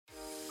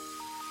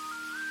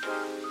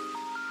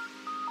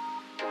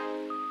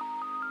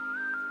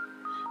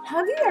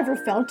Have you ever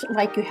felt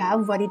like you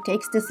have what it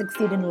takes to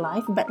succeed in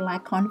life but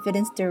lack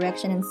confidence,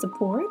 direction, and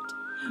support?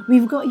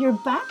 We've got your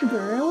back,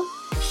 girl!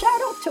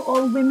 Shout out to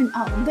all women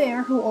out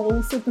there who are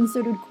also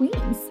considered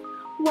queens.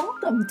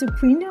 Welcome to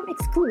Queendom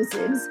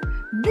Exclusives.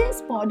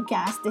 This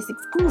podcast is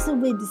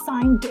exclusively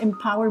designed to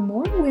empower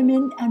more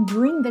women and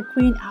bring the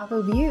queen out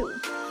of you.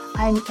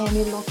 I'm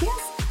Emmy Lopez,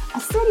 a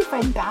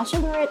certified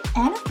bachelorette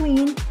and a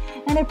queen,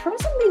 and I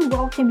personally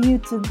welcome you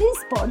to this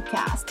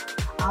podcast.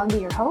 I'll be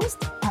your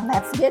host, and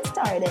let's get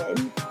started.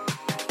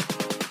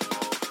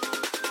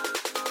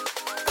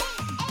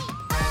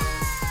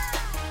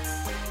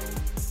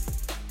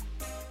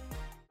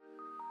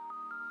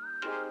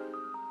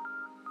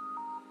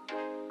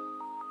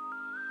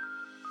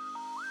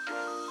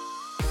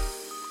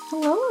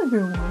 Hello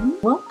everyone,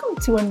 welcome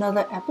to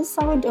another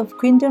episode of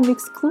Queendom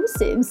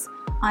Exclusives.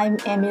 I'm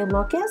Emmy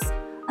Lopez,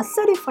 a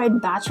certified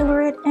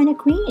bachelorette and a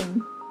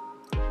queen.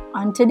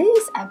 On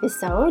today's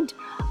episode,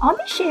 I'll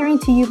be sharing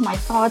to you my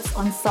thoughts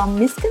on some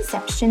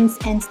misconceptions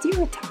and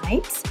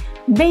stereotypes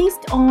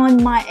based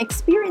on my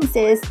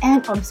experiences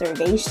and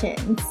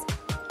observations.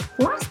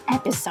 Last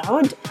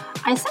episode,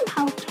 I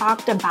somehow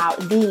talked about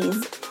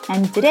these,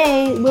 and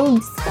today we'll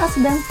discuss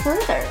them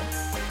further.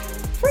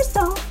 First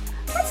off,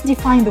 let's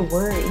define the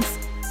words.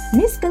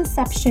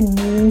 Misconception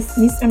means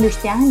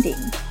misunderstanding,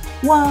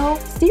 while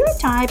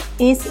stereotype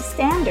is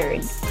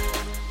standard.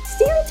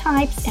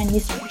 Stereotypes and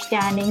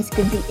misunderstandings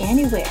could be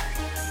anywhere,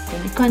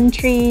 in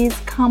countries,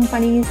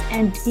 companies,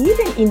 and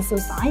even in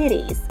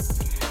societies.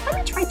 Let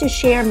me try to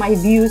share my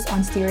views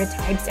on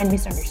stereotypes and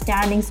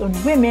misunderstandings on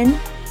women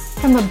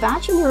from a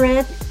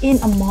bachelorette in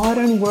a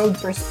modern world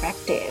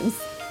perspective.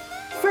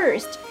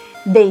 First,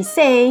 they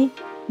say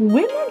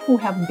women who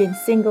have been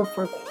single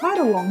for quite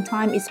a long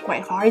time is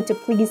quite hard to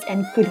please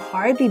and could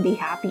hardly be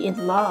happy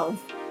in love.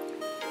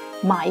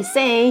 My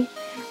say,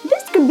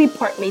 this could be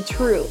partly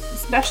true,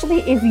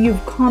 especially if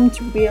you've come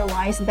to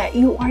realize that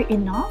you are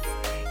enough,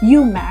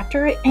 you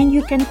matter, and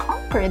you can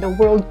conquer the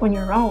world on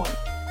your own.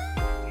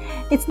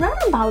 It's not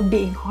about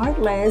being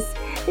heartless,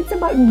 it's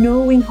about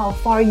knowing how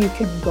far you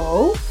can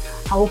go,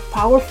 how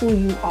powerful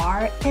you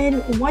are,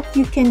 and what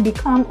you can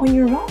become on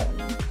your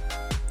own.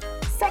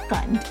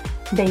 Second,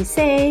 they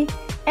say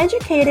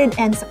educated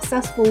and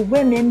successful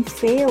women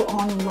fail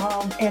on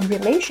love and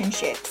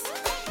relationships.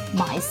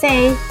 My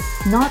say,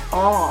 not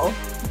all.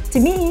 To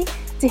me,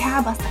 to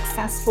have a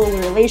successful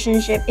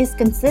relationship is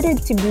considered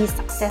to be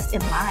success in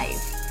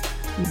life.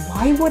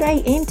 Why would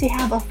I aim to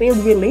have a failed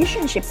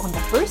relationship in the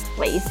first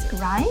place,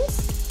 right?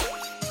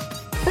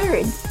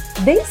 Third,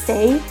 they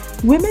say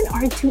women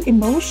are too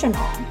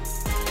emotional.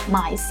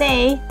 My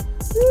say,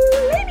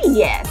 maybe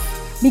yes,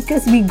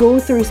 because we go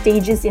through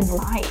stages in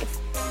life.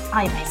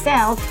 I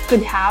myself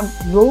could have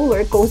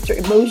roller coaster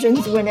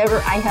emotions whenever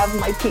I have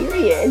my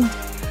period.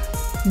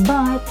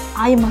 But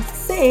I must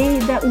say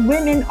that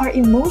women are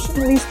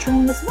emotionally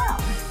strong as well.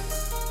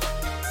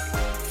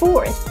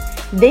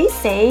 Fourth, they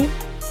say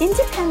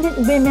independent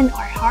women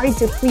are hard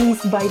to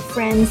please by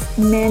friends,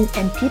 men,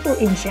 and people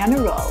in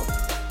general.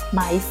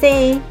 My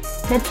say,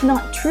 that's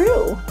not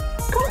true.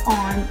 Come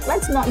on,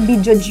 let's not be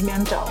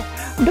judgmental.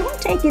 Don't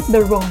take it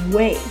the wrong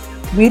way.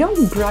 We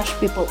don't brush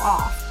people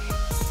off.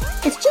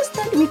 It's just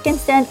that we can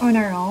stand on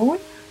our own,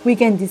 we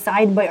can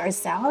decide by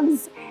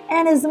ourselves,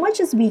 and as much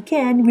as we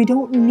can, we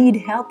don't need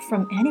help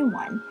from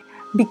anyone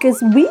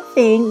because we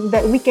think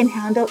that we can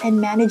handle and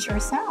manage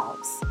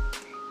ourselves.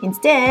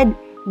 Instead,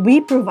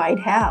 we provide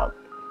help.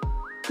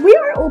 We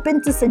are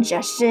open to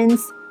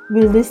suggestions,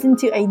 we listen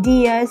to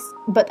ideas,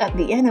 but at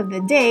the end of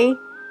the day,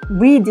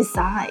 we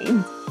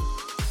decide.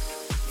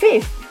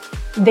 Fifth,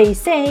 they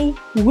say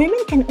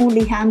women can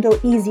only handle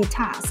easy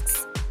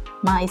tasks.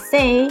 My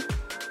say,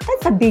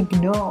 that's a big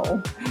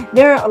no.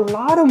 There are a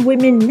lot of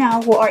women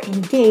now who are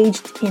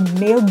engaged in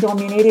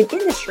male-dominated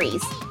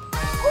industries.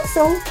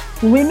 Also,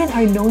 women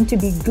are known to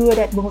be good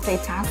at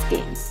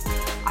multitasking.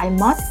 I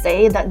must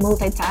say that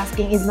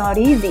multitasking is not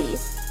easy.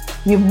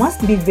 You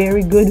must be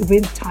very good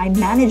with time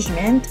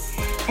management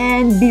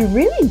and be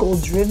really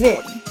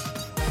goal-driven.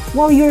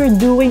 While you're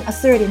doing a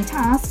certain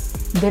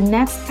task, the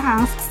next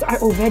tasks are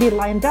already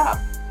lined up.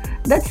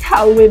 That's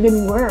how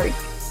women work.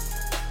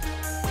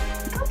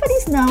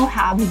 Companies now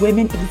have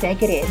women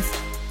executives.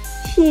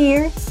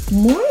 Here,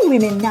 more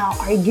women now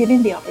are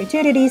given the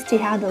opportunities to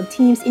handle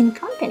teams in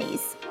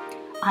companies.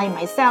 I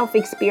myself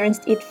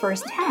experienced it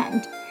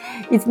firsthand.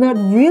 It's not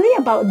really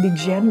about the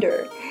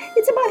gender.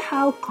 It's about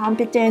how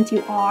competent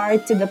you are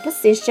to the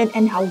position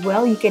and how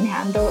well you can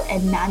handle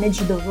and manage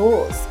the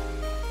roles.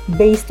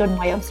 Based on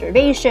my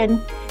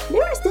observation,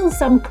 there are still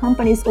some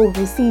companies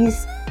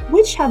overseas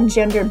which have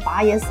gender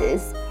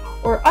biases,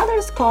 or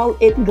others call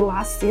it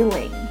glass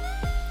ceiling.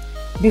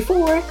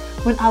 Before,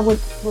 when I would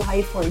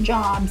apply for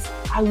jobs,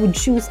 I would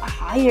choose a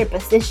higher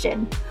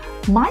position.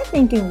 My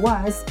thinking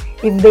was,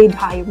 if they'd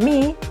hire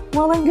me,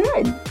 well and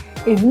good.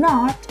 If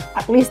not,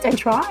 at least I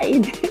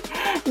tried.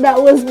 That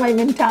was my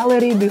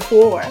mentality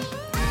before.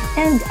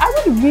 And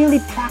I would really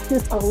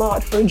practice a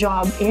lot for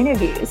job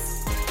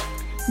interviews.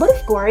 But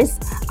of course,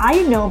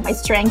 I know my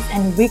strengths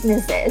and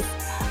weaknesses.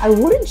 I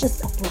wouldn't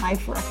just apply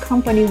for a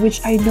company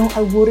which I know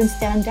I wouldn't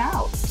stand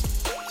out.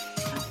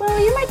 Well,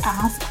 you might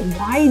ask,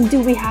 why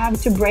do we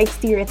have to break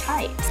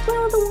stereotypes?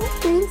 Well, the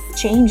world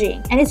is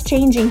changing, and it's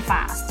changing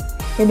fast.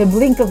 In the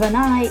blink of an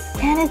eye,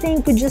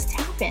 anything could just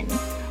happen.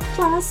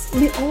 Plus,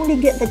 we only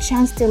get the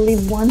chance to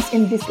live once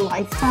in this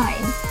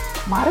lifetime.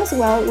 Might as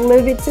well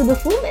live it to the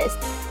fullest.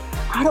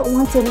 I don't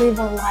want to live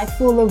a life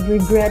full of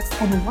regrets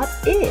and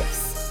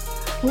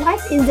what-ifs.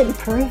 Life isn't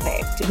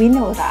perfect, we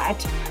know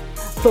that.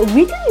 But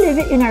we can live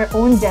it in our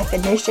own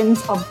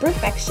definitions of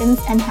perfections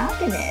and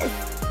happiness.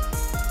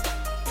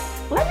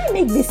 Let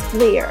me make this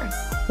clear.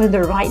 When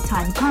the right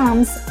time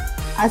comes,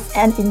 as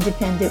an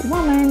independent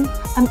woman,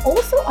 I'm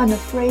also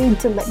unafraid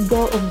to let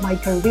go of my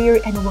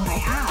career and what I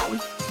have,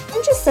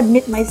 and just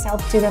submit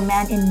myself to the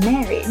man in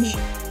marriage.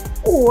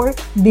 Or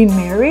be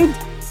married,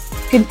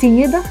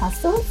 continue the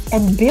hustle,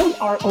 and build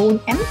our own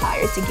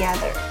empire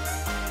together.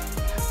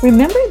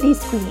 Remember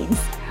these queens,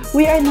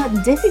 we are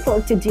not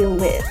difficult to deal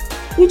with.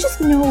 We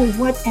just know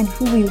what and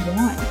who we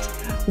want.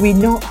 We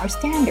know our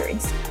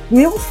standards.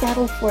 We don't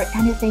settle for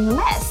anything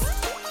less.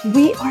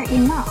 We are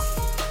enough.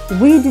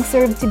 We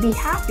deserve to be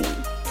happy.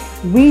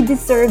 We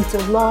deserve to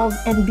love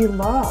and be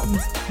loved.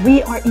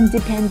 We are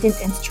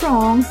independent and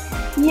strong,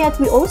 yet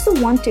we also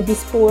want to be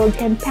spoiled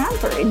and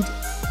pampered.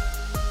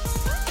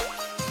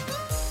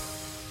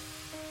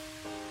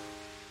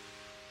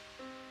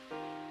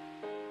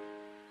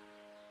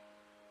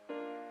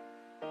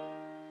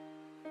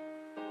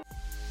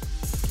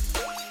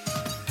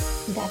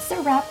 That's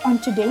a wrap on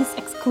today's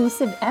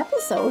exclusive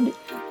episode.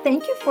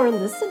 Thank you for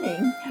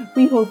listening.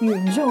 We hope you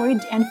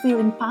enjoyed and feel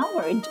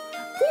empowered.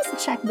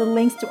 Please check the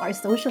links to our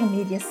social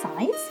media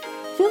sites.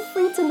 Feel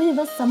free to leave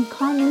us some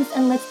comments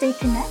and let's stay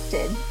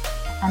connected.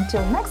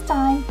 Until next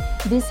time,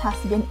 this has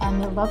been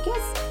Emil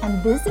Locus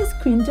and this is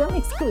Queendom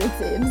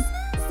Exclusives.